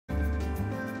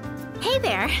Hey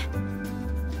there.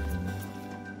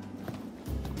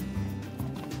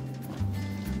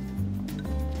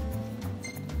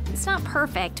 It's not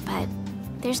perfect, but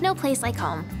there's no place like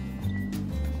home.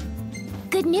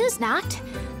 Good news, Noct.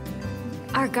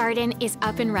 Our garden is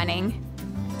up and running.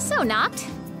 So, Noct,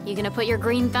 you gonna put your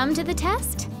green thumb to the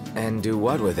test? And do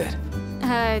what with it?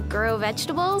 Grow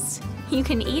vegetables? You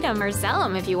can eat them or sell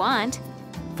them if you want.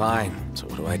 Fine, so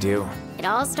what do I do? It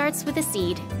all starts with a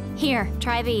seed. Here,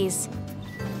 try these.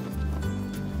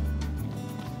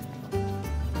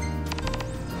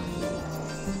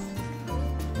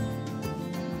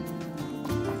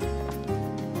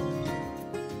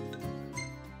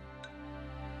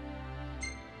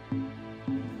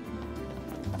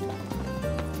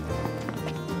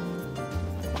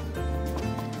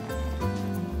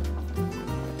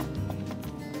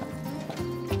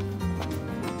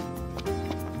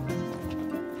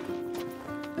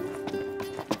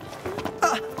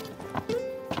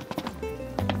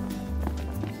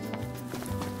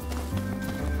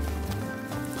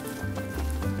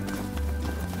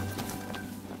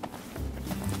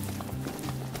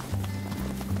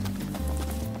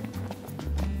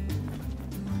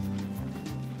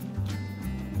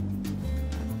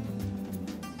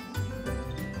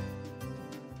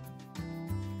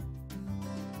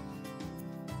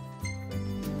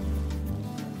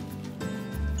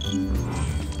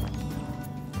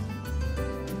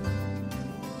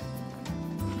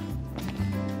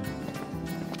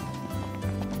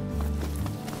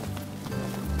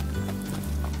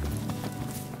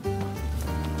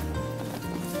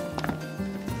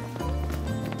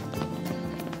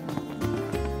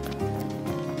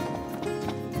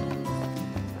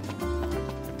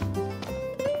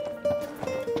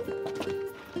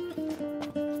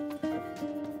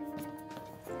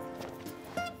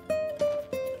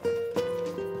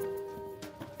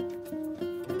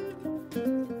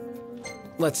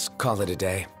 Let's call it a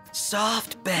day.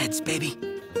 Soft beds, baby.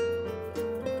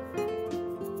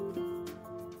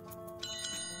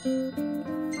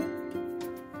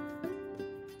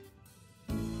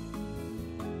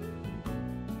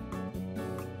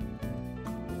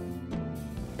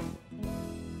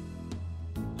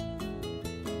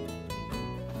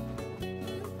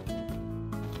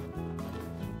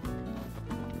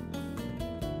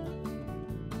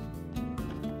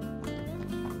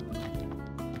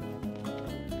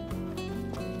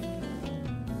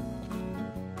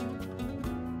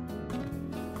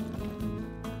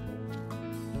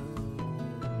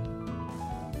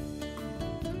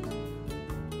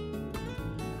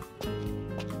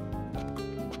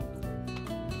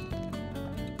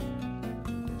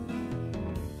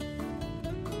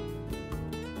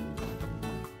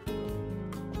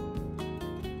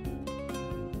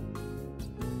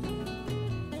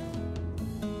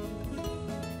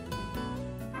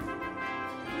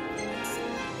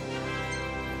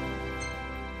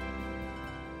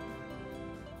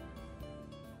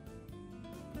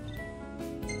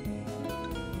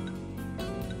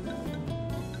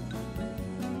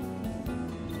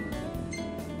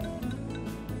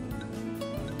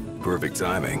 Perfect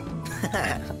timing.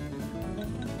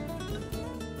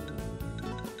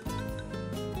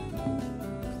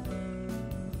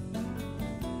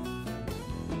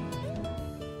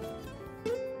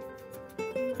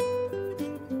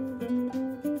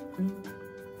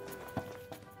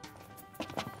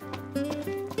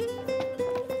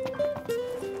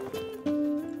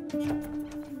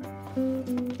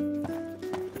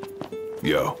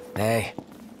 Yo. Hey.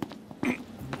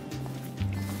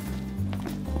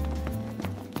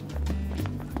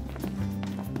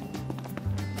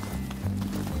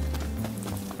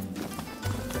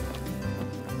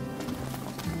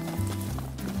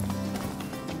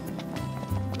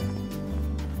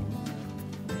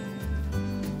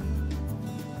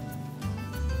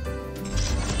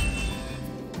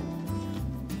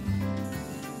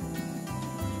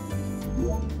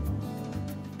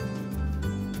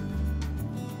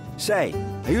 Say,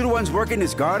 are you the ones working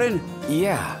this garden?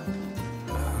 Yeah.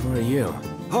 Who are you?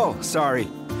 Oh, sorry.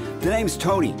 The name's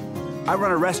Tony. I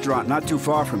run a restaurant not too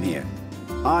far from here.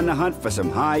 On the hunt for some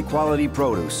high-quality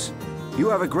produce. You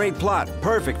have a great plot,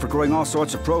 perfect for growing all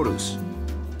sorts of produce.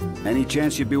 Any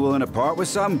chance you'd be willing to part with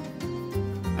some?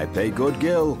 I pay good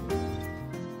gill.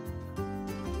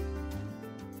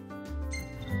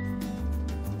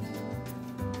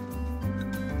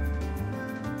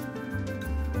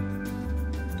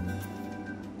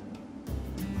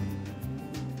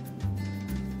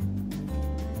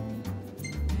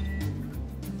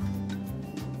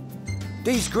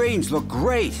 These greens look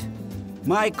great.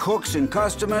 My cooks and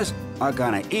customers are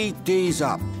gonna eat these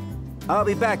up. I'll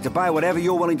be back to buy whatever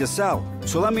you're willing to sell.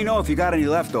 So let me know if you got any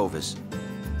leftovers.